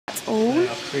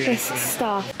this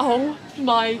stuff. Oh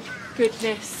my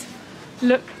goodness.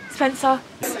 Look, Spencer.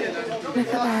 Look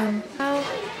at them.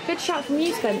 Oh, good shot from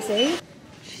you, Spencer.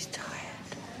 She's tired.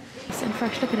 Nice and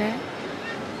fresh, look at it.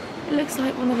 It looks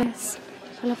like one of this.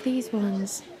 I love these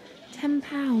ones.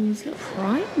 £10. Look,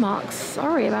 Primark.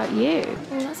 Sorry about you.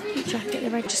 Oh, that's a cute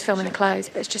jacket. They're just filming the clothes,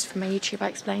 but it's just for my YouTube. I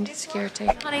explained to security.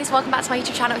 Honeys, welcome back to my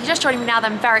YouTube channel. If you're just joining me now,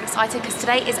 then I'm very excited because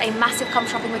today is a massive come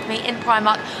shopping with me in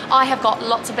Primark. I have got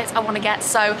lots of bits I want to get,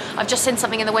 so I've just seen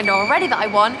something in the window already that I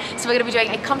want. So we're going to be doing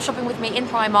a come shopping with me in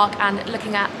Primark and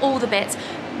looking at all the bits.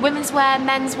 Women's wear,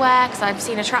 men's wear, because I've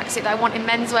seen a tracksuit that I want in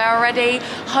men's wear already.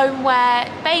 Home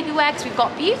wear, baby wear, because we've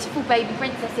got beautiful baby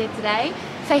princess here today.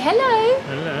 Say hello.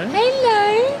 Hello.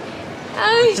 Hello.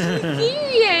 Oh, she's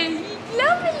cute.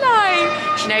 Love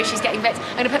hello. She knows she's getting bits.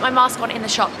 I'm going to put my mask on in the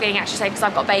shop, being actually safe because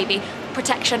I've got baby.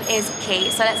 Protection is key.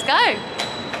 So let's go.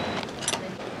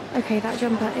 Okay, that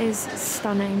jumper is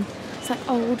stunning. It's like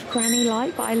old granny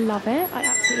light, but I love it. I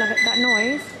absolutely love it. That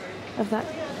noise of that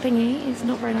thingy is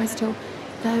not very nice at all.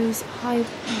 Those high,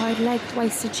 wide-legged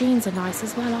waisted jeans are nice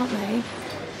as well, aren't they?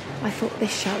 I thought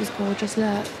this shirt was gorgeous.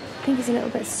 Look. I think it's a little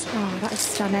bit, oh, that is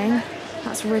stunning.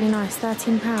 That's really nice,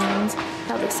 £13.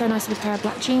 That looks so nice with a pair of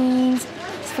black jeans.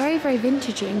 It's very, very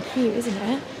vintagey and cute, isn't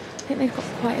it? I think they've got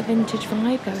quite a vintage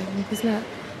vibe going on because look,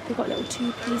 they've got a little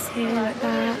two-piece here like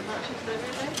that.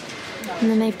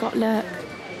 And then they've got, look,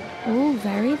 oh,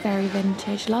 very, very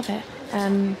vintage, love it.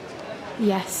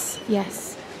 Yes,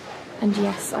 yes, and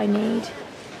yes, I need,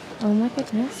 oh my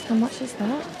goodness, how much is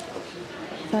that?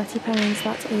 £30,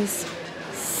 that is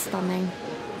stunning.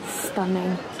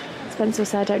 Stunning. Spencer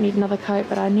said I don't need another coat,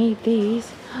 but I need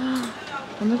these. Oh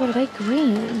my god, are they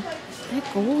green? They're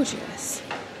gorgeous.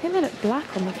 I think they look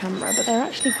black on the camera, but they're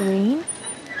actually green.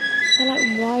 They're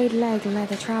like wide leg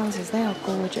leather trousers. They are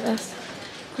gorgeous.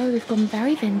 Oh, we've gone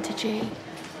very vintagey.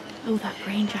 Oh, that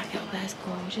green jacket up there is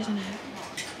gorgeous, isn't it?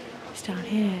 It's down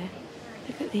here.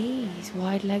 Look at these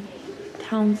wide leg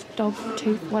hound dog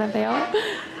tooth, whatever they are.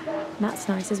 And that's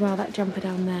nice as well, that jumper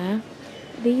down there.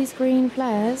 These green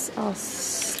flares are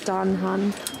stun,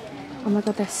 hun. Oh my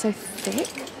god, they're so thick.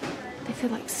 They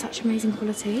feel like such amazing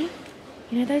quality.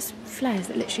 You know those flares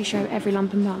that literally show every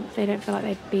lump and bump? They don't feel like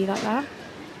they'd be like that.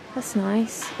 That's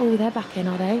nice. Oh, they're back in,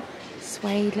 are they?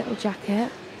 Suede little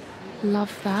jacket.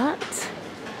 Love that.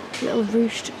 Little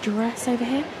ruched dress over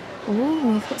here.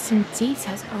 Oh, we've got some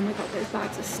details. Oh my god, those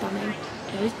bags are stunning.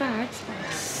 Those bags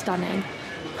are stunning.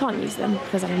 Can't use them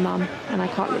because I'm a mum and I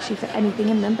can't literally fit anything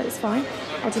in them, but it's fine.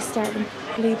 I'll just stare at them.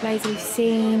 Blue blazer we've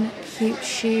seen, cute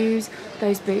shoes.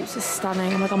 Those boots are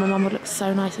stunning. Oh my god, my mum would look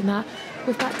so nice in that.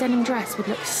 With that denim dress would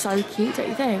look so cute, don't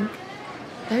you think?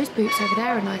 Those boots over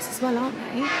there are nice as well, aren't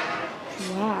they?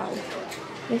 Wow.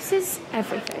 This is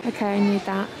everything. Okay, I need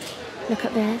that. Look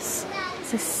at this.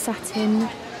 It's a satin,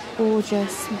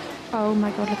 gorgeous. Oh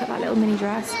my god, look at that little mini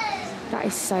dress. That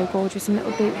is so gorgeous. Some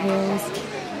little boot heels.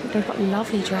 They've got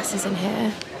lovely dresses in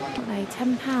here. Aren't they?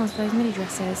 £10 for those mini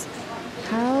dresses.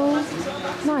 How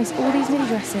nice. All these mini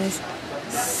dresses.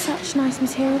 Such nice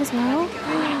material as well.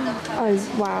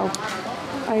 Oh, wow.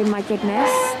 Oh my goodness.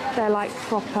 They're like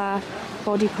proper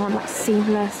bodycon, like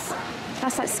seamless.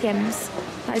 That's like Skims.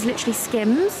 That is literally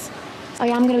Skims. I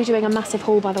am going to be doing a massive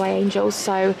haul, by the way, Angels,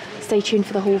 so stay tuned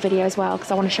for the haul video as well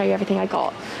because I want to show you everything I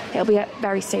got. It'll be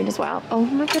very soon as well. Oh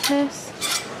my goodness.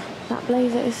 That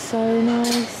blazer is so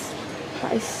nice.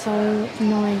 That is so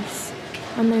nice.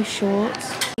 And those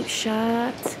shorts.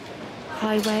 Shirt.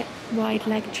 High wide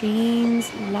leg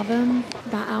jeans. Love them.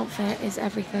 That outfit is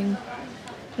everything.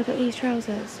 Look at these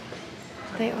trousers.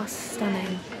 They are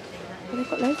stunning. Well, they've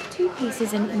got loads of two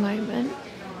pieces in at the moment.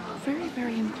 Very,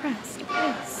 very impressed. Look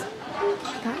at this.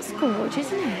 That's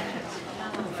gorgeous, isn't it?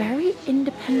 A very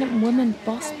independent woman,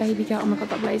 boss baby girl. Oh my god,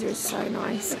 that blazer is so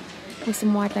nice. With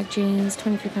some wide leg jeans,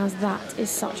 £23. That is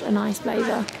such a nice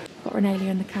blazer. Got Renelia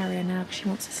in the carrier now because she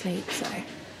wants to sleep, so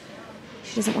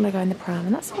she doesn't want to go in the pram,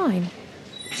 and that's fine.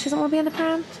 She doesn't want to be in the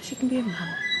pram, so she can be with mum.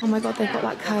 Oh my god, they've got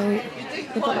that coat.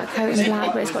 They've got that coat in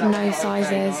black, but it's got no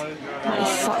sizes. That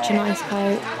is such a nice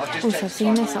coat. Also, I've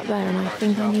seen this up there, and I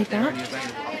think I need that.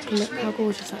 Look how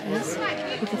gorgeous that is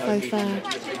with the faux fur.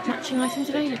 Matching items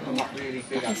available.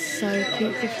 That is so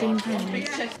cute.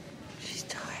 £15. She's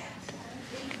tired.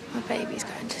 My baby's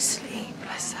going to sleep.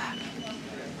 Bless her.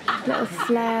 Little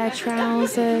flare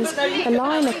trousers. The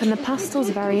lilac and the pastels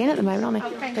are very in at the moment,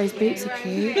 aren't they? Those boots are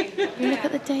cute. Look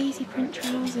at the daisy print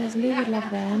trousers. Lou would love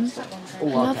them.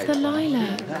 Love the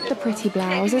lilac. The pretty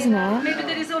blouse, isn't it? Oh my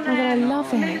god, I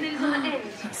love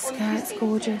it. That skirt's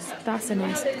gorgeous. That's a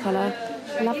nice colour.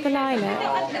 Love the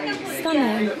lilac.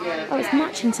 Stunning. Oh, it's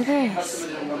matching to this.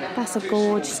 That's a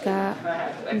gorgeous skirt.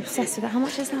 I'm obsessed with it. How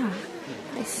much is that?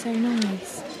 That is so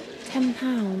nice.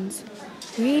 £10.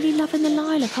 Really loving the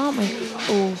lilac, aren't we?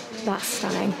 Oh, that's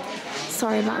stunning.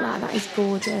 Sorry about that. That is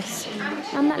gorgeous.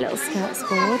 And that little skirt's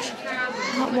gorge.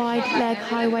 That wide leg,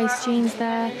 high waist jeans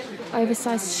there.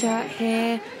 Oversized shirt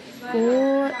here.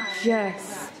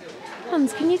 Gorgeous.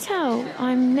 Hans, can you tell?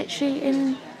 I'm literally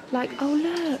in like, oh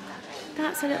look,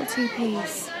 that's a little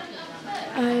two-piece.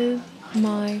 Oh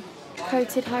my.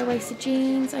 Coated high-waisted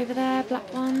jeans over there,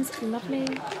 black ones, lovely.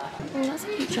 Oh, that's a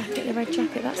cute jacket, the red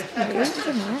jacket, that's cute,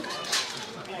 isn't it?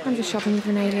 I'm just shopping with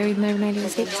Renelia, even though Renelia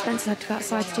was getting Spencer had to go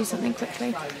outside to do something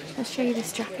quickly. Let's show you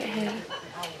this jacket here.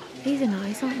 These are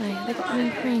nice, aren't they? They've got them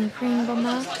in cream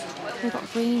bomber. They've got a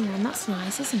green one, that's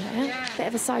nice, isn't it? Bit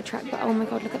of a sidetrack, but oh my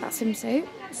god, look at that swimsuit.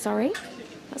 Sorry.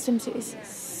 That swimsuit is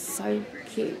so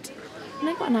cute. And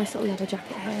they've got a nice little leather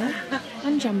jacket here.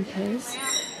 And jumpers.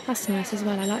 That's nice as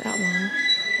well, I like that one.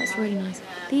 That's really nice.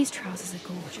 These trousers are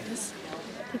gorgeous.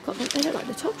 They've got, they look like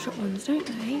the Topshop ones, don't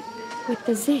they? With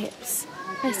the zips,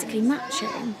 basically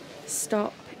matching.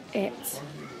 Stop it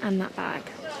and that bag.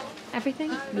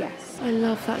 Everything? Yes. I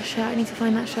love that shirt. I need to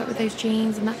find that shirt with those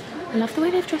jeans and that. I love the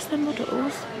way they've dressed their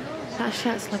models. That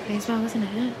shirt's lovely as well, isn't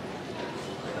it?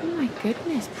 Oh my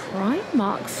goodness,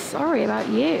 Primark. Sorry about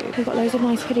you. We've got loads of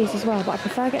nice hoodies as well, but I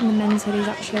prefer getting the men's hoodies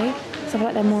actually. So I feel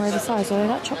like they're more oversized. Although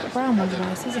that chocolate brown one's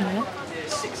nice, isn't it?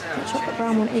 That chocolate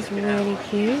brown one is really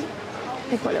cute.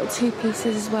 They've got little two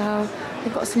pieces as well.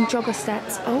 They've got some jogger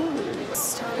sets. Oh,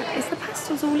 is the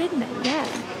pastels all in there? Yeah.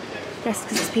 Yes,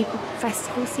 because it's people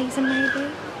festival season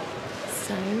maybe.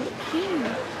 So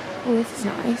cute. Oh, this is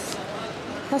nice.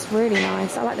 That's really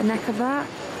nice. I like the neck of that.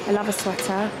 I love a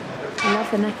sweater. I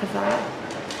love the neck of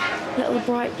that. Little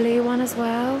bright blue one as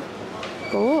well.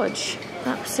 Gorge.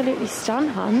 Absolutely stun,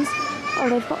 Hans. Oh,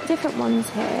 they've got different ones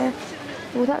here.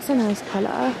 Oh, that's a nice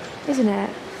colour, isn't it?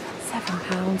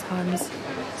 £7, Hans.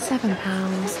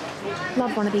 £7.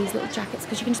 Love one of these little jackets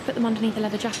because you can just put them underneath a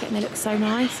leather jacket and they look so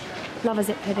nice. Love a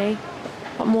zip hoodie.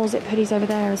 Got more zip hoodies over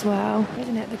there as well.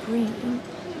 Isn't it? The green.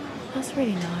 That's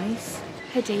really nice.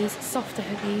 Hoodies, softer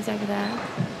hoodies over there.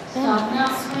 They're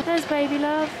nice. There's baby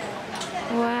love.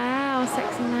 Wow,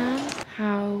 sexy man.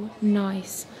 How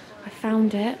nice. I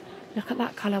found it. Look at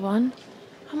that colour one.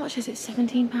 How much is it?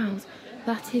 £17.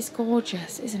 That is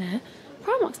gorgeous, isn't it?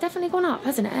 Primark's definitely gone up,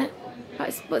 hasn't it?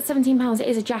 But £17, it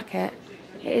is a jacket.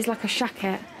 It is like a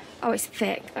shacket. Oh, it's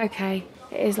thick. Okay.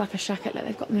 It is like a shacket. Look,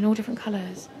 they've got them in all different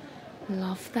colours.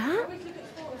 Love that.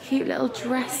 Cute little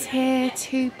dress here.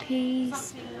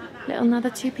 Two-piece. Little another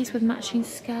two-piece with matching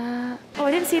skirt. Oh,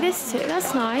 I didn't see this too.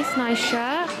 That's nice. Nice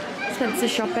shirt. Spencer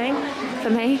shopping for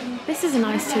me. This is a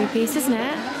nice two-piece, isn't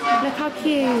it? Look how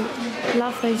cute.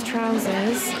 Love those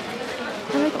trousers.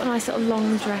 And they've got a nice little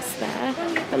long dress there.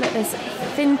 But look, there's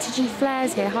vintagey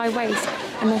flares here, high waist,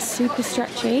 and they're super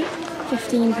stretchy.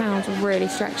 £15, really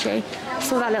stretchy.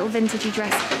 Saw that little vintagey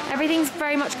dress. Everything's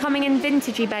very much coming in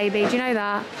vintagey, baby. Do you know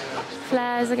that?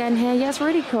 Flares again here. Yeah, it's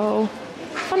really cool.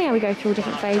 Funny how we go through all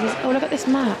different phases. Oh, look at this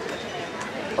MAC.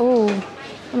 Oh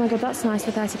my god, that's nice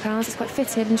for £30. It's quite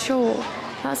fitted and short.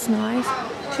 That's nice.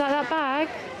 Do you like that bag?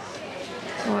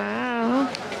 Wow.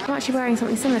 I'm actually wearing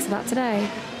something similar to that today.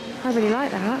 I really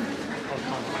like that.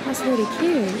 That's really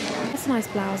cute. That's a nice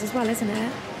blouse as well, isn't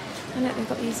it? And look, they've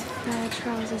got these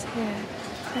trousers here.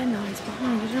 They're nice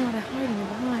behind. I don't know why they're hiding them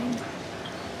behind.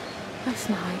 That's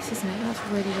nice, isn't it? That's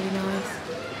really, really nice.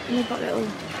 And they've got little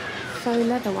faux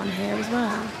leather one here as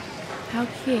well. How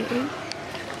cute.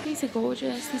 These are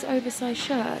gorgeous. These oversized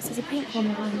shirts. There's a pink one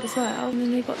behind as well. And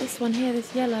then they've got this one here,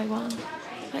 this yellow one.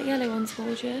 That yellow one's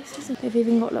gorgeous, isn't it? They've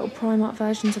even got little Primark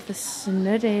versions of the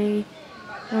Snuddy.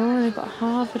 Oh, they've got a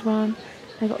Harvard one.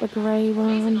 They've got the grey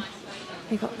one.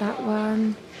 They've got that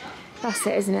one. That's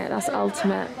it, isn't it? That's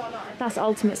ultimate. That's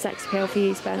ultimate sex appeal for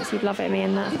you, Spence. You'd love it, me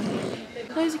and that.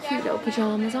 Those are cute little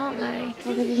pyjamas, aren't they?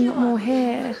 Oh, they've even got more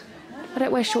here. I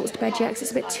don't wear shorts to bed yet because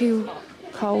it's a bit too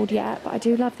cold yet, but I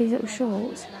do love these little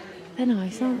shorts. They're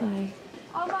nice, aren't they?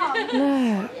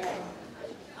 Look.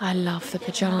 I love the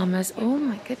pyjamas. Oh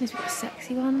my goodness, we've got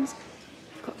sexy ones.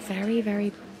 We've got very,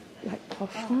 very like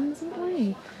posh ones, haven't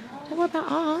we? Don't worry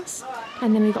about us.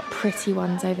 And then we've got pretty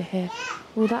ones over here.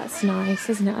 Well, that's nice,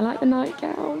 isn't it? I like the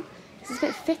nightgown. This is a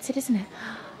bit fitted, isn't it?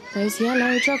 Those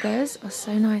yellow joggers are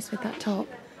so nice with that top.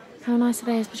 How nice are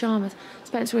they as pyjamas?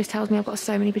 Spencer always tells me I've got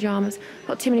so many pyjamas. I've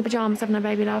got too many pyjamas, haven't I,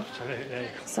 baby love? Absolutely.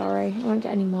 Sorry, I won't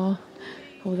get any more.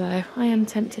 Although, I am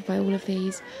tempted by all of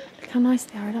these. Look how nice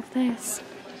they are. I love this.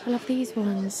 I love these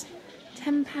ones.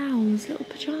 £10, little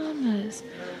pyjamas.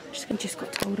 Just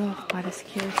got told off by the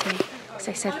security.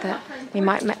 because they said that we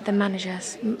might met the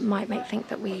managers might think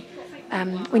that we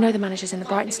know the managers in the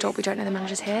Brighton store, but we don't know the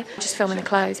managers here. Just filming the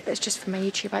clothes, but it's just for my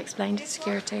YouTube. I explained to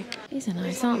security. These are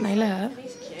nice, aren't they? Look,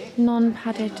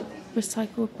 non-padded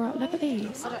recycled bra. Look at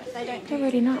these. They're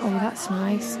really nice. Oh, that's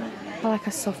nice. I like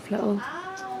a soft little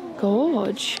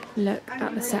gorge. Look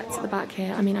at the sets at the back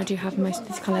here. I mean, I do have most of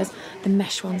these colours. The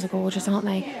mesh ones are gorgeous, aren't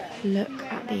they? Look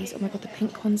at these. Oh my god, the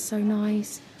pink one's so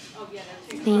nice.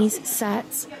 These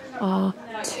sets are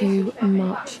too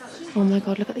much. Oh my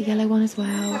god, look at the yellow one as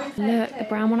well. Look, the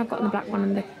brown one I've got and the black one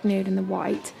and the nude and the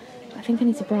white. I think I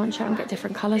need to branch out and get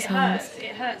different colours, Hans.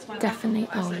 Definitely.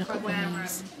 Oh, look at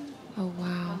these. Oh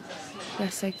wow. They're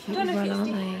so cute as well,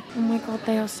 aren't they? Oh my god,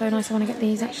 they are so nice. I want to get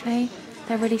these actually.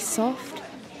 They're really soft.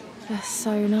 They're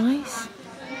so nice.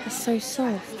 They're so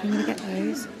soft. I'm going to get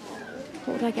those.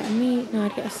 What would I get? A medium? No,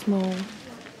 I'd get a small.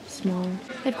 Small.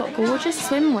 They've got gorgeous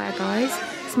swimwear, guys.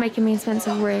 It's making me and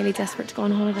Spencer really desperate to go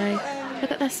on holiday.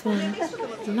 Look at this one.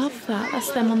 Love that.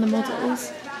 That's them on the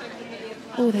models.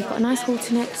 Oh, they've got nice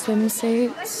halter-neck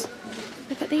swimsuits.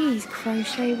 Look at these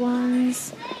crochet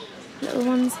ones. Little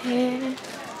ones here.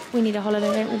 We need a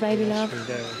holiday, don't we, baby love?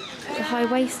 The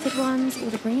high-waisted ones. Oh,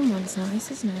 the green one's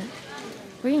nice, isn't it?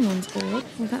 Green one's good.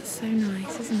 Oh, that's so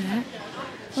nice, isn't it?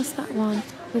 What's that one?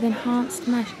 With enhanced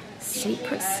mesh.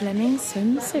 Secret slimming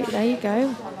swimsuit. There you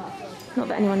go. Not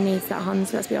that anyone needs that,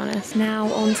 Hans, let's be honest. Now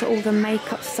on to all the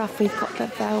makeup stuff. We've got the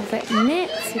velvet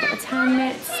knits, we've got the tan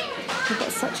knits, we've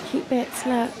got such cute bits,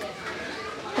 look.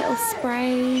 Little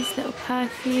sprays, little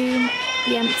perfume,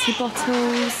 the empty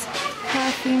bottles,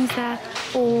 perfumes there,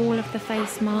 all of the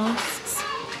face masks.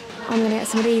 I'm going to get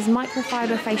some of these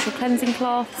microfiber facial cleansing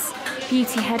cloths,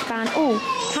 beauty headband.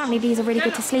 Oh, apparently these are really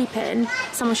good to sleep in.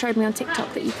 Someone showed me on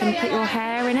TikTok that you can put your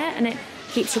hair in it and it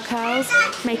keeps your curls.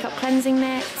 Makeup cleansing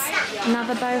mitts,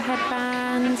 another bow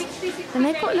headband. And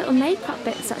they've got little makeup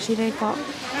bits actually. They've got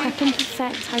Prep and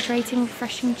Perfect hydrating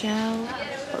refreshing gel.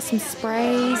 Got some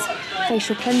sprays,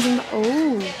 facial cleansing.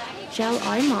 Oh, gel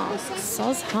eye masks,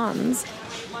 Soz Hans.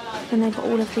 And they've got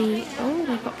all of the, oh,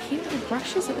 they've got cute little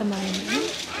brushes at the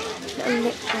moment. Little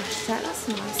lip brush set, that's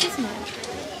nice, isn't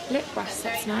it? Lip brush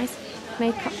set's nice.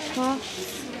 Makeup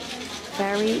cloths.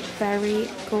 Very, very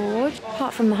gorgeous.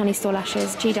 Apart from the honey store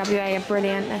lashes, GWA are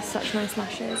brilliant. They're such nice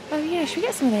lashes. Oh yeah, should we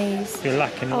get some of these? You're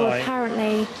lacking light.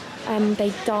 Apparently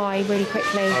they die really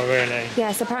quickly. Oh really?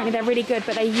 Yes, apparently they're really good,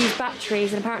 but they use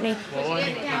batteries and apparently... Well, why don't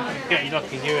you get you like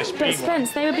a USB But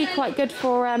Spence, they would be quite good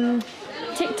for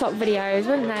TikTok videos,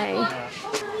 wouldn't they? Yeah.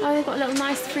 Oh, they've got a little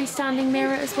nice freestanding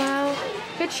mirror as well.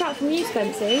 Good shout from you,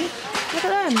 Spency. Look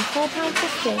at them,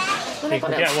 £4.50. Well, you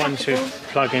can get one to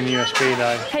plug in USB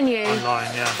though. Can you?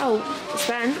 Online, yeah. Oh,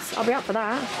 Spence, I'll be up for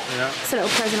that. Yeah. It's a little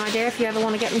present idea if you ever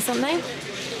want to get me something.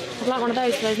 I'd like one of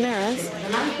those for those mirrors.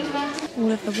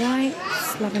 All of the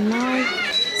whites, love and light.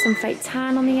 Some fake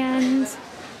tan on the end.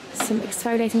 Some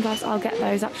exfoliating gloves, I'll get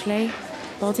those actually.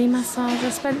 Body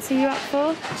massager, Spence, are you up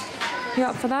for? You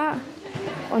up for that?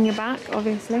 On your back,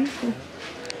 obviously.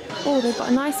 Oh, they've got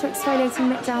a nice exfoliating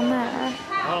mitt down there.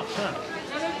 Half ton.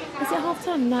 Is it half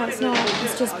ton? No, it's not.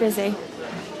 It's just busy.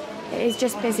 It is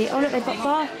just busy. Oh, look, they've got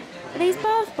bath. Are these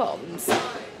bath bombs?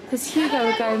 Because Hugo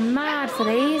would go mad for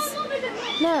these.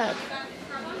 Look.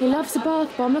 He loves a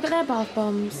bath bomb. Look at their bath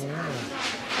bombs.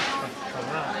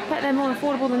 Bet they're more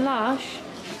affordable than Lush,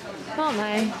 aren't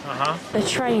they? Uh-huh. The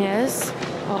trainers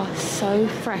are so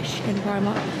fresh in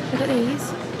Primark. Look at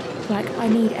these. Like, I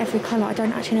need every colour. I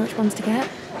don't actually know which ones to get.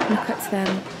 Look at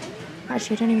them.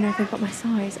 Actually, I don't even know if they've got my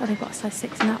size. Oh, they've got a size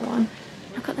 6 in that one.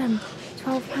 Look at them.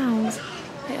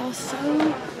 £12. They are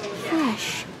so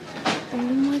fresh. Oh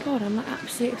my god, I'm like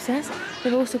absolutely obsessed.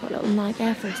 They've also got little Nike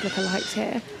Air Force lookalikes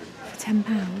here for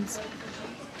 £10.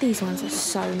 These ones are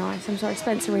so nice. I'm sorry,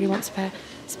 Spencer really wants a pair.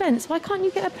 Spence, why can't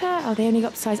you get a pair? Oh, they only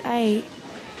got size 8.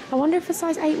 I wonder if a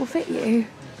size 8 will fit you.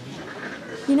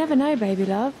 You never know, baby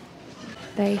love.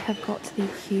 They have got the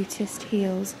cutest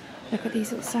heels. Look at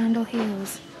these little sandal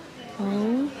heels.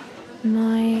 Oh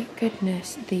my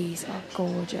goodness, these are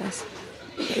gorgeous.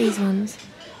 Look at these ones.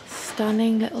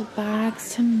 Stunning little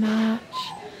bags to match.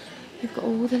 You've got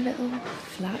all the little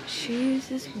flat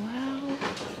shoes as well.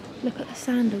 Look at the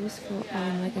sandals for,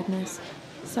 oh my goodness.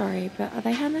 Sorry, but are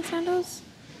they Hermes sandals?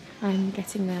 I'm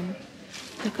getting them.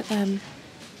 Look at them.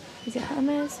 Is it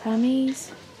Hermes?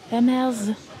 Hermes?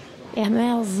 Hermes?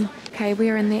 Hermes. Okay, we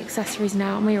are in the accessories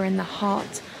now and we are in the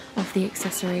heart of the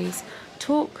accessories.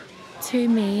 Talk to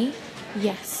me.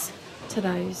 Yes to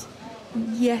those.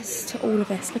 Yes to all of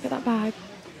this. Look at that bag.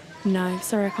 No,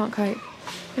 sorry, I can't cope.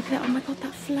 Look at that. Oh my god,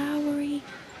 that flowery.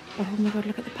 Oh my god,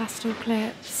 look at the pastel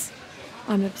clips.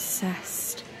 I'm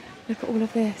obsessed. Look at all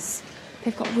of this.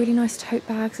 They've got really nice tote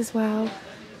bags as well.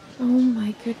 Oh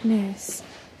my goodness.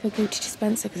 I feel guilty to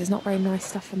Spencer because there's not very nice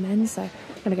stuff for men, so I'm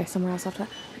going to go somewhere else after that.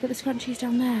 Look at the scrunchies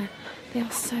down there. They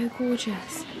are so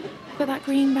gorgeous. Look at that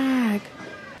green bag.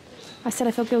 I said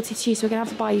I feel guilty to you, so we're going to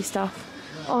have to buy you stuff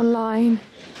online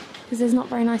because there's not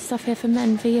very nice stuff here for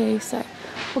men for you, so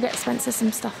we'll get Spencer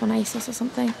some stuff on ASOS or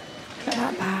something. Look at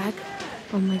that bag.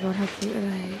 Oh my god, how cute are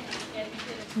they?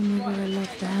 Oh my god, I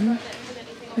love them.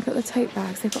 Look at the tote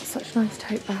bags. They've got such nice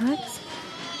tote bags.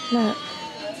 Look.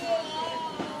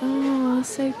 Oh,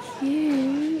 so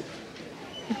cute.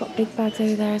 They've got big bags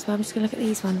over there as well. I'm just going to look at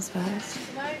these ones first.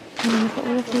 And then we've got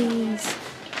all of these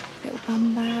little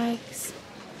bum bags.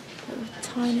 Little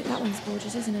tiny... That one's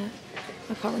gorgeous, isn't it?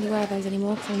 I can't really wear those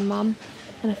anymore because I'm a mum.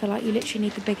 And I feel like you literally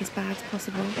need the biggest bags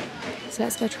possible. So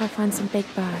let's go try and find some big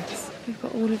bags. We've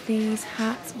got all of these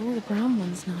hats. Oh, the brown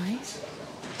one's nice.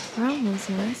 Brown one's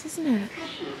nice, isn't it?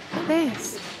 Look at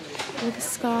this. All the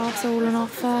scarves are all on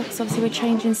offer because obviously we're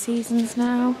changing seasons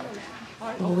now.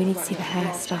 Oh, we need to see the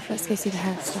hair stuff. Let's go see the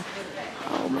hair stuff.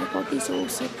 Oh my god, these are all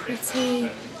so pretty.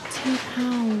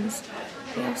 £2.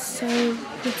 They are so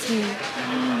pretty.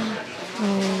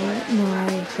 Oh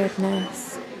my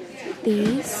goodness.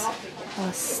 These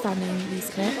are stunning, these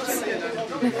clips.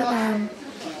 Look at them.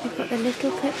 They've got the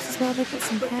little clips as well. They've got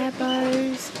some hair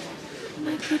bows. Oh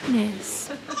my goodness.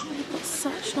 They've got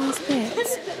such nice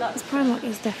bits. This Primark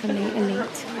is definitely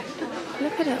elite.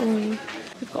 Look at it all.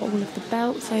 We've got all of the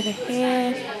belts over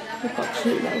here. We've got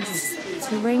cute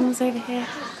little rings over here.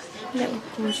 Little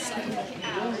gorgeous little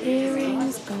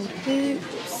earrings, gold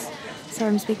hoops.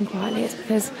 Sorry I'm speaking quietly, it's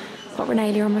because I've got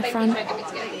Renalia on my front.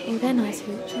 Oh, they're nice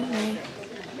hoops, aren't they?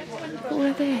 All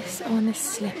of this. Oh, and the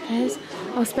slippers.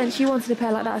 Oh, Spence, you wanted a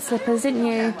pair like that of slippers, didn't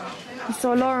you? You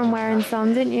saw Lauren wearing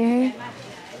some, didn't you?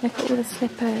 Look at all the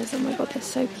slippers. Oh my god, they're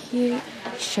so cute.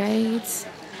 Shades,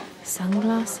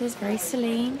 sunglasses, very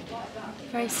Celine.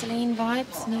 Very Celine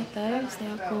vibes. Note those, they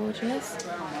are gorgeous.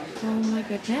 Oh my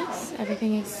goodness,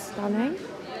 everything is stunning.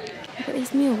 Look at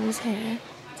these mules here,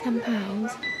 £10.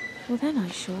 Well, they're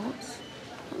nice shorts,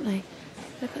 aren't they?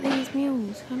 Look at these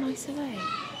mules, how nice are they?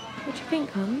 What do you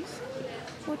think, Hans?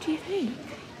 What do you think?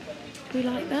 Do we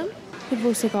like them? We've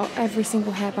also got every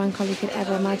single hairband colour you could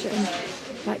ever imagine.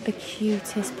 Like the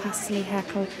cutest pastel hair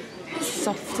colour, the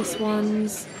softest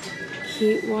ones,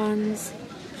 cute ones,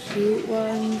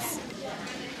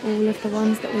 all of the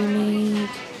ones that we need.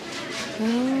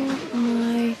 Oh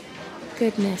my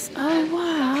goodness. Oh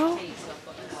wow, look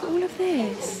at all of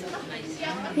this.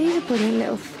 These are brilliant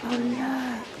little,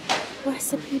 oh look,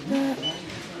 recipe book.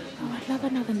 Oh, I'd love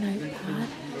another notepad.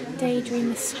 Daydream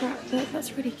the scrapbook,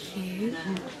 that's really cute.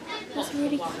 That's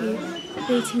really cute.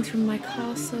 Greetings from my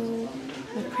castle,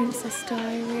 my princess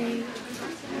diary.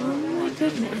 Oh my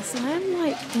goodness, I am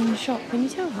like in shock. Can you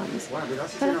tell, Hans? I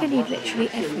feel like I need literally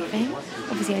everything.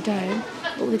 Obviously I don't.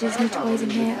 All the Disney toys in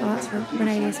here. Oh, that's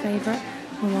Renalia's favourite.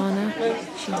 Moana.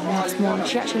 She loves Moana.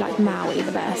 She actually likes Maui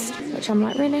the best. Which I'm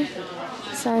like, really?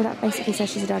 So that basically says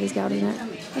she's a daddy's girl, doesn't it?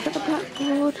 Look at the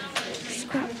blackboard.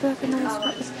 Scrapbook, another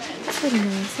scrapbook. That's really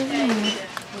nice, isn't it?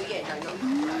 Oh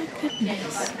my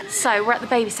goodness. So we're at the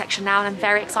baby section now and I'm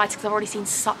very excited because I've already seen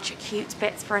such cute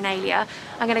bits for Renalia.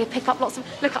 I'm going to pick up lots of,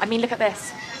 look at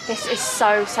this. This is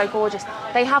so gorgeous.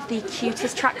 They have the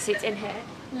cutest tracksuits in here.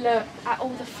 Look at all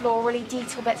the florally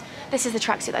detailed bits. This is the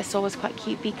tracksuit that I saw was quite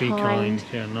cute. Be kind.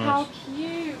 Yeah, nice. How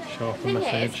cute. Show off The the thing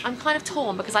is, message. I'm kind of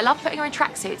torn because I love putting her in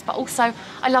tracksuits, but also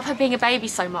I love her being a baby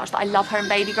so much that I love her in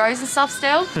baby grows and stuff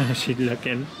still. She's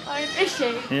looking. Oh, is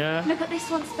she? Yeah. Look at this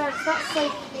one, Spence. That's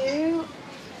so cute.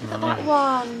 Look at Nice. that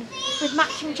one with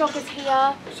matching joggers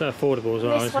here. So affordable as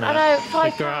well, This isn't one, it? I know,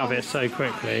 They go out of it so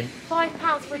quickly.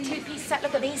 £5 for a two-piece set.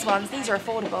 Look at these ones. These are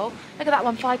affordable. Look at that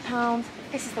one, £5.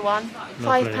 This is the one,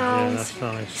 Lovely. £5. Yeah, that's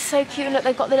nice. So cute. And look,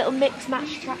 they've got the little mix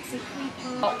match tracksuit.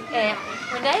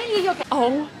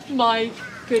 Oh my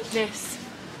goodness.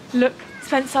 Look,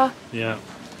 Spencer. Yeah.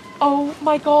 Oh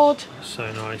my god.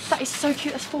 So nice. That is so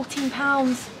cute. That's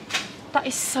 £14. That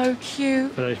is so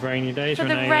cute. For those rainy days, For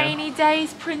the rainy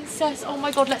days, princess. Oh my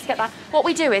god, let's get that. What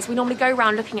we do is we normally go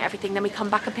around looking at everything, then we come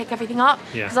back and pick everything up.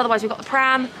 Yeah. Because otherwise we've got the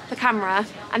pram, the camera,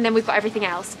 and then we've got everything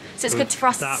else. So it's good for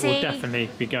us to see. That will definitely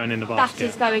be going in the basket. That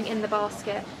is going in the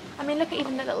basket. I mean, look at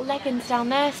even the little leggings down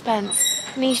there, Spence.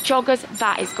 And these joggers,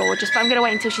 that is gorgeous. But I'm going to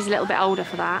wait until she's a little bit older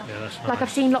for that. Yeah, that's nice. Like, I've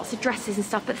seen lots of dresses and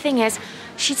stuff. But the thing is,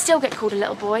 she'd still get called a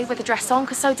little boy with a dress on,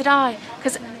 because so did I.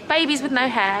 Because babies with no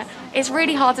hair, it's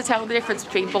really hard to tell the difference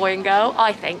between boy and girl,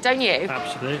 I think, don't you?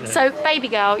 Absolutely. So, baby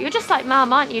girl, you're just like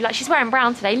mum, aren't you? Like, she's wearing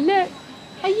brown today. Look.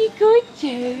 Are you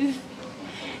gorgeous?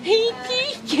 Are you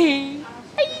cute?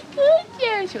 Are you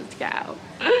gorgeous? She wants to get out.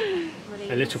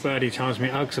 A little birdie tells me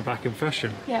Uggs are back in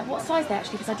fashion. Yeah, what size are they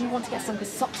actually? Because I do want to get some,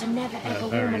 because socks are never ever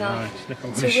Very warm enough. nice. Look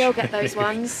at So we'll get those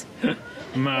ones. Mad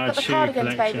Look at the shoe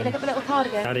cardigans, collection. baby. Look at the little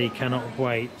cardigan. Daddy cannot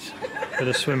wait for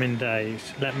the swimming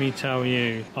days. Let me tell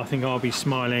you, I think I'll be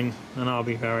smiling and I'll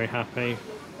be very happy.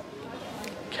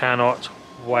 Cannot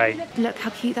wait. Look how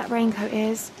cute that raincoat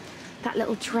is. That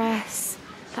little dress,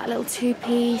 that little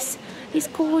two-piece. These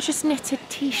gorgeous knitted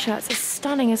t-shirts are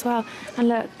stunning as well. And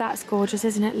look, that's gorgeous,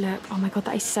 isn't it? Look, oh my God,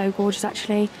 that is so gorgeous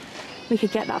actually. We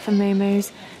could get that for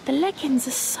Moo-Moos. The leggings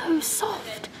are so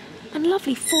soft and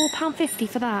lovely. £4.50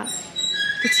 for that.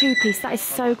 The two-piece, that is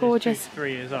so gorgeous.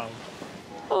 3 years old.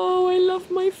 Oh, I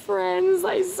love my friends.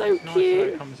 That is so Nice cute.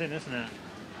 way it comes in, isn't it?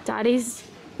 Daddy's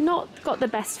not got the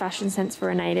best fashion sense for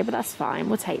Renalia, but that's fine.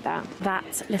 We'll take that.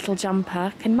 That little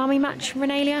jumper. Can Mummy match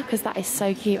Renalia? Because that is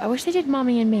so cute. I wish they did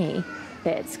Mummy and me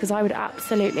bits, because I would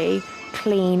absolutely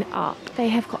clean up. They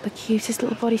have got the cutest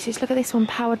little bodysuits. Look at this one,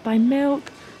 powered by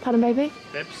milk. Pardon, baby?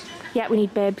 Bibs? Yeah, we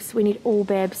need bibs. We need all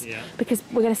bibs. Yeah. Because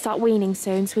we're going to start weaning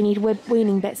soon, so we need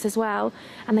weaning bits as well.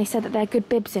 And they said that they're good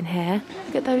bibs in here.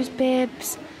 Look at those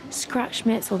bibs. Scratch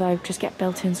mitts, although just get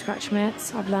built-in scratch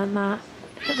mitts. I've learnt that.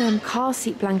 Look at them, car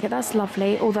seat blanket. That's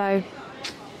lovely. Although,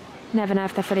 never know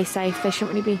if they're fully safe. They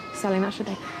shouldn't really be selling that, should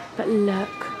they? But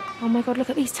look. Oh my God, look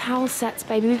at these towel sets,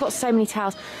 baby. We've got so many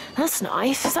towels. That's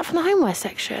nice. Is that from the homeware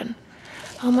section?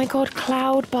 Oh my God,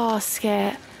 cloud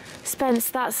basket. Spence,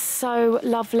 that's so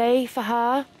lovely for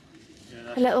her.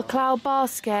 Yeah, a little cloud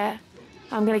basket.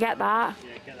 I'm going to get that. Yeah,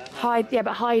 get that. Hide, yeah,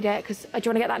 but hide it, because do you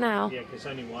want to get that now? Yeah, because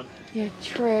only one. Yeah,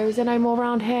 true. Is there no more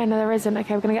around here? No, there isn't.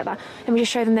 Okay, we're going to get that. Let me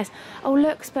just show them this. Oh,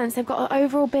 look, Spence, they've got an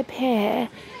overall bib here.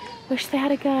 Wish they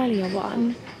had a girlier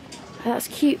one. Oh, that's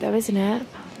cute, though, isn't it?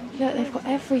 Look, they've got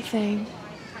everything.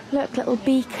 Look, little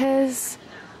beakers.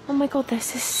 Oh my God,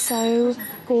 this is so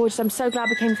gorgeous. I'm so glad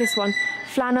we came to this one.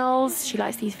 Flannels, she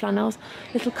likes these flannels.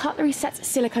 Little cutlery sets,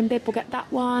 silicone bib, we'll get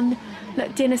that one.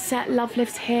 Look, dinner set, Love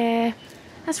Lives Here.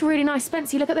 That's really nice.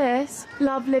 Spencer, look at this.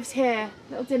 Love Lives Here,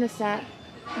 little dinner set.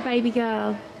 A baby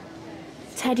girl.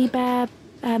 Teddy bear,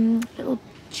 little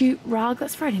jute rug.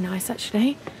 That's really nice,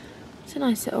 actually. It's a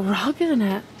nice little rug, isn't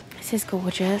it? This is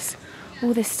gorgeous.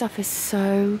 All this stuff is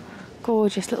so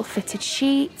gorgeous. Little fitted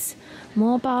sheets,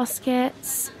 more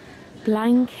baskets,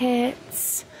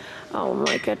 blankets. Oh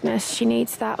my goodness, she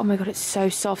needs that. Oh my God, it's so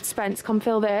soft. Spence, come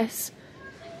feel this.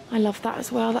 I love that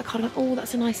as well. That cardigan. Oh,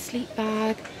 that's a nice sleep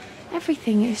bag.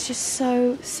 Everything is just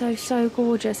so, so, so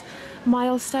gorgeous.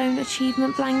 Milestone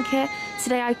achievement blanket.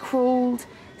 Today I crawled,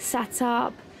 sat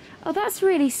up. Oh, that's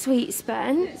really sweet,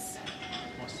 Spence.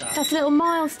 What's that? That's a little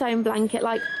milestone blanket,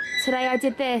 like today I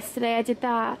did this, today I did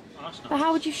that. Oh, that's nice. But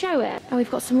how would you show it? Oh,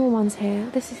 we've got some more ones here.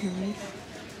 This is nice.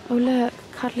 Oh look,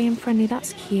 cuddly and friendly,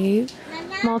 that's cute.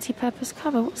 Multi-purpose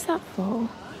cover, what's that for?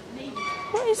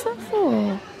 What is that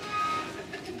for?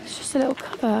 It's just a little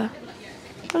cover.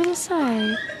 What does it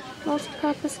say?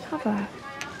 Multi-purpose cover.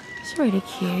 It's really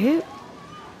cute.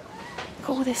 Look at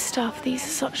all this stuff. These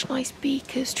are such nice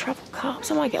beakers, travel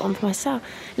cups. I might get one for myself.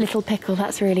 Little pickle,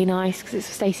 that's really nice because it's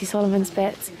Stacey Solomon's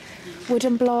bits.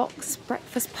 Wooden blocks,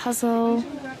 breakfast puzzle,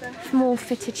 more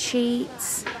fitted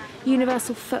sheets,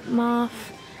 universal foot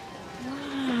muff.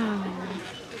 Wow.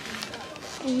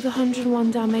 All the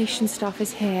 101 Dalmatian stuff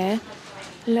is here.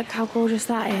 Look how gorgeous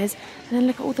that is. And then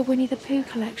look at all the Winnie the Pooh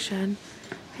collection.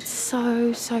 It's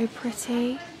so, so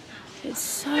pretty. It's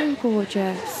so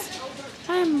gorgeous.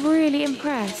 I am really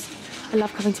impressed. I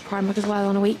love coming to Primark as well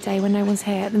on a weekday when no one's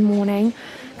here in the morning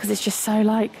because it's just so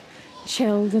like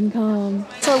chilled and calm.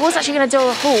 So I was actually going to do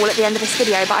a haul at the end of this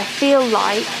video, but I feel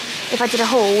like if I did a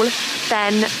haul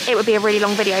then it would be a really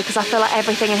long video because I feel like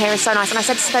everything in here is so nice. And I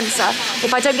said to Spencer,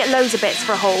 if I don't get loads of bits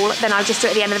for a haul, then I'll just do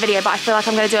it at the end of the video, but I feel like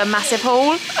I'm going to do a massive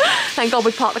haul. Thank God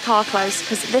we parked the car close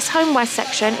because this homeware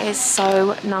section is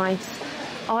so nice.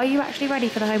 Are you actually ready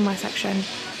for the homeware section?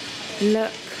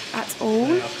 Look at all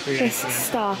this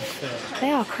stuff.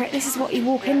 This is what you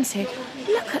walk into.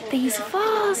 Look at these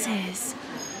vases.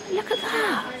 Look at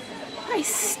that. That is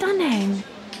stunning.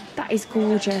 That is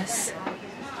gorgeous.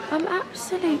 I'm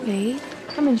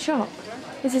in shock.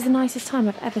 This is the nicest time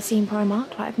I've ever seen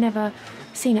Primark. Like, I've never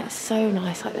seen it so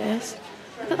nice like this.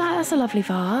 Look at that, that's a lovely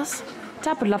vase.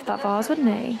 Dad would love that vase, wouldn't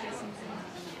he?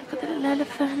 Look at the little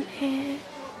elephant here.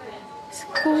 It's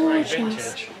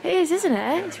gorgeous. It is, isn't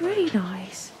it? It's really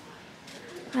nice.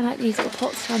 I like these little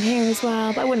pots down here as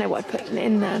well, but I wouldn't know what I'd put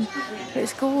in them. But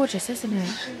it's gorgeous, isn't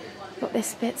it? Got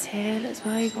this bits here as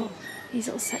well. You've got these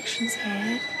little sections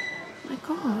here. Oh my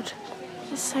God,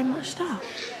 there's so much stuff.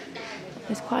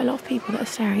 There's quite a lot of people that are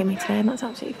staring at me today, and that's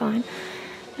absolutely fine.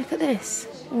 Look at this,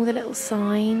 all the little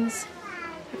signs.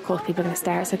 Of course, people are going to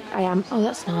stare. So I am. Oh,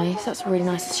 that's nice. That's really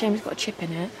nice. It's a shame it's got a chip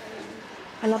in it.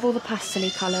 I love all the pastel-y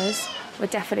colours. We're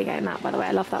definitely getting that, by the way.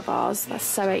 I love that vase. That's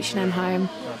so H&M home.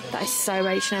 That is so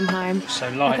H&M home. So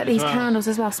light. Look at these candles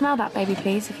as well. Smell that, baby,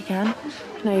 please, if you can.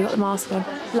 No, you've got the mask on.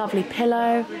 Lovely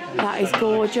pillow. That is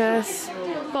gorgeous.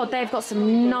 God, they've got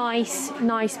some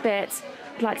nice bits.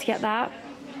 I'd like to get that.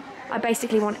 I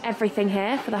basically want everything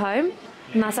here for the home,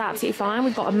 and that's absolutely fine.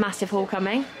 We've got a massive haul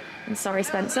coming. And sorry,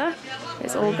 Spencer.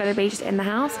 It's all going to be just in the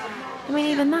house. I mean,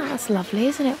 even that's lovely,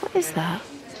 isn't it? What is that?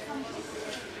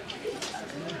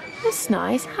 That's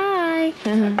nice. Hi.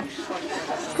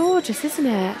 Gorgeous, isn't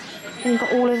it? And you've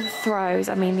got all of the throws.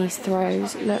 I mean, these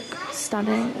throws look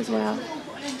stunning as well.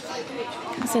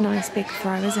 That's a nice big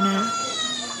throw, isn't it?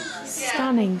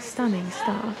 Stunning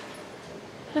stuff.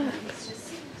 Look.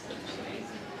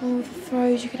 All the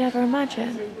throws you could ever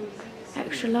imagine.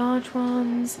 Extra large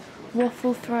ones,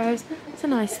 waffle throws. It's a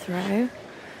nice throw.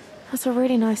 That's a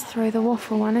really nice throw, the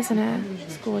waffle one, isn't it?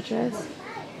 It's gorgeous.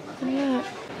 And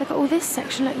look at all this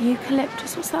section. Look,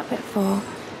 eucalyptus. What's that bit for?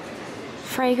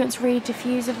 Fragrance reed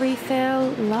diffuser refill.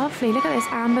 Lovely. Look at this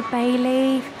amber bay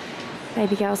leaf.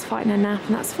 Baby girl's fighting a nap,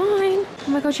 and that's fine. Oh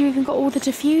my god, you even got all the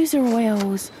diffuser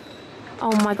oils.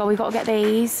 Oh my god, we've got to get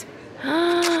these.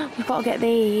 We've got to get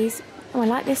these. Oh, I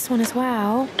like this one as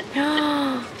well.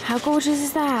 How gorgeous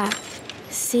is that?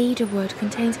 Cedar wood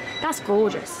contains... That's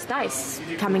gorgeous. That is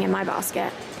coming in my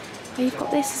basket. Oh, you've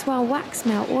got this as well. Wax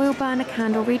melt, oil burner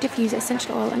candle, reed diffuser,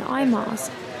 essential oil, and eye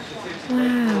mask.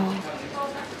 Wow.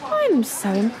 I'm so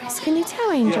impressed. Can you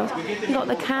tell, Angel? You got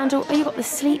the candle. Oh, you got the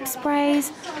sleep sprays,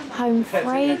 home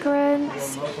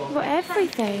fragrance. You got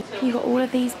everything. You got all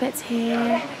of these bits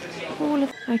here. All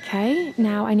of. Okay.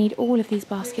 Now I need all of these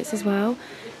baskets as well.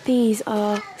 These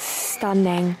are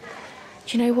stunning.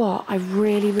 Do you know what? I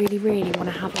really want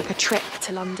to have like a trip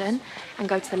to London and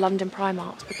go to the London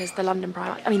Primark, because the London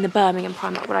Primark, I mean the Birmingham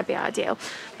Primark would be ideal,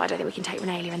 but I don't think we can take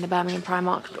Renalia in the Birmingham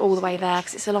Primark all the way there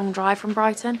because it's a long drive from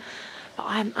Brighton. But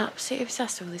I'm absolutely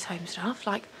obsessed with all this home stuff.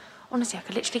 Like, honestly, I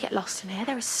could literally get lost in here.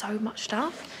 There is so much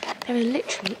stuff. There is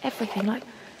literally everything. Like,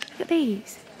 look at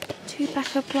these. 2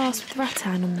 backup glass with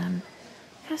rattan on them.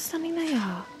 How stunning they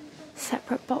are.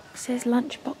 Separate boxes,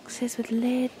 lunch boxes with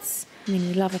lids. I mean,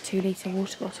 we love a 2-litre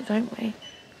water bottle, don't we? Look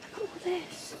at all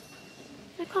this.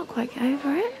 I can't quite get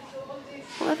over it.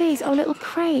 What are these? Oh, little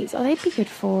crates. Oh, they'd be good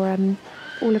for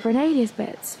all of Renalia's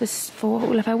bits, for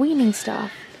all of her weaning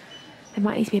stuff. They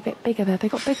might need to be a bit bigger though.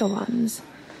 They've got bigger ones.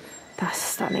 That's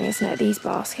stunning, isn't it? These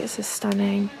baskets are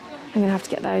stunning. I'm going to have to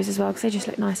get those as well because they just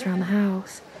look nice around the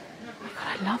house. Oh my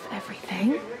god, I love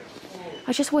everything.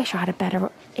 I just wish I had a better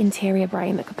interior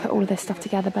brain that could put all of this stuff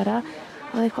together better.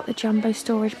 Oh, they've got the jumbo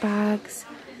storage bags,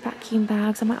 vacuum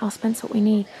bags. I might ask Spencer what we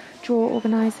need. Drawer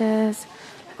organisers.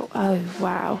 Oh,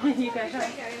 wow.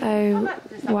 Oh,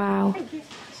 wow.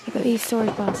 Look at these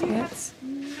storage baskets.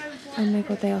 Oh my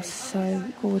god, they are so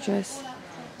gorgeous.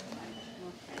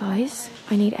 Guys,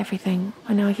 I need everything.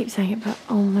 I know I keep saying it, but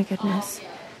oh my goodness.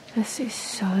 This is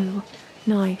so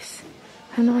nice.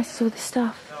 How nice is all this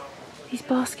stuff? These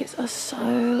baskets are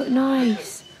so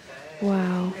nice.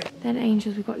 Wow. Then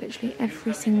Angels, we've got literally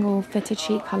every single fitted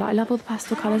sheet colour. I love all the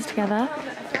pastel colours together.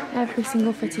 Every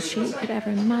single fitted sheet you could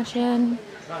ever imagine.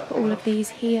 Got all of these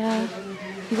here.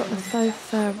 You've got the faux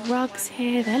fur rugs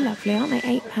here. They're lovely, aren't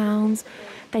they? £8.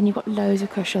 Then you've got loads of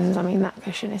cushions. I mean, that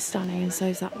cushion is stunning, and so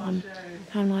is that one.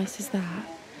 How nice is that?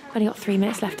 I've only got 3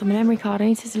 minutes left on my memory card. I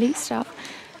need to delete stuff.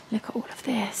 Look at all of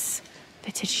this.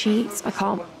 Fitted sheets. I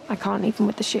can't even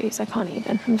with the shoes. I can't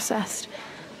even. I'm obsessed.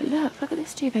 But look at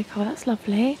this duvet cover. That's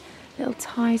lovely. Little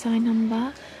tie-dye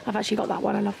number. I've actually got that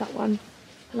one. I love that one.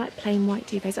 I like plain white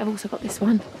duvets. I've also got this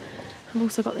one. I've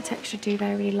also got the textured duvet.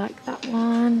 I really like that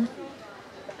one.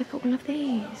 Look at all of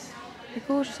these. They're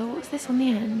gorgeous. Oh, what's this on the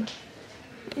end?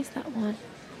 What is that one?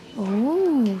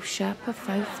 Oh, Sherpa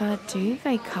faux fur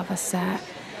duvet cover set.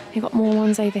 You've got more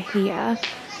ones over here.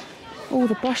 Oh,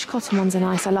 the brushed cotton ones are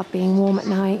nice. I love being warm at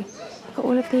night. Look at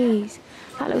all of these.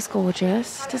 That looks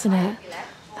gorgeous, doesn't it?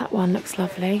 That one looks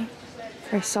lovely.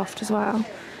 Very soft as well.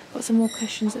 Got some more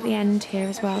cushions at the end here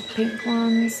as well. Pink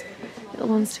ones, little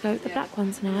ones to go. The black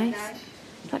one's nice.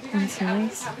 Black one's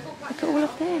nice. Look at all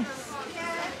of this.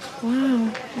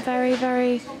 Wow.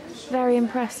 Very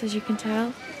impressed, as you can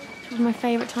tell. This was my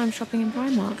favourite time shopping in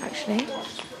Primark, actually.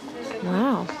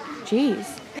 Wow.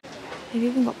 Jeez. They've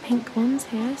even got pink ones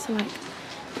here, so like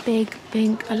big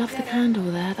pink. I love the candle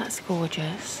there, that's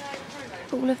gorgeous.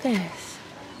 Look at all of this.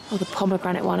 Oh, the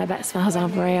pomegranate one, I bet smells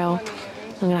unreal.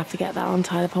 I'm gonna have to get that on,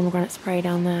 tie the pomegranate spray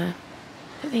down there.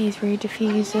 Look at these reed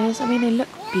diffusers. I mean, they look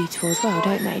beautiful as well,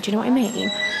 don't they? Do you know what I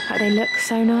mean? Like, they look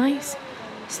so nice.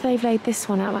 So they've laid this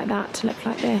one out like that to look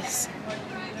like this.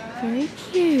 Very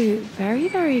cute. Very,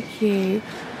 very cute.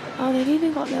 Oh, they've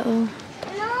even got little...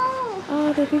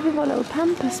 Oh, they've even got little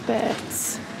Pampers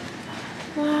bits.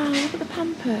 Wow, look at the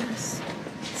Pampers.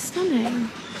 Stunning.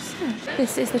 So,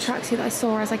 this is the tracksuit that I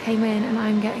saw as I came in, and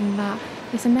I'm getting that.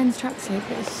 It's a men's tracksuit,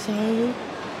 but it's so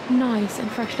nice and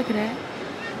fresh. Look at it.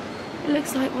 It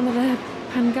looks like one of the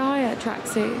Pangaea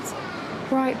tracksuits.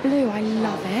 Bright blue, I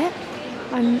love it.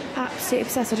 I'm absolutely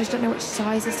obsessed. I just don't know which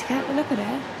sizes to get, but look at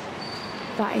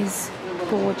it. That is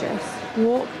gorgeous.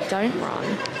 Walk, don't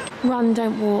run. Run,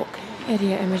 don't walk.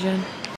 Idiot Imogen.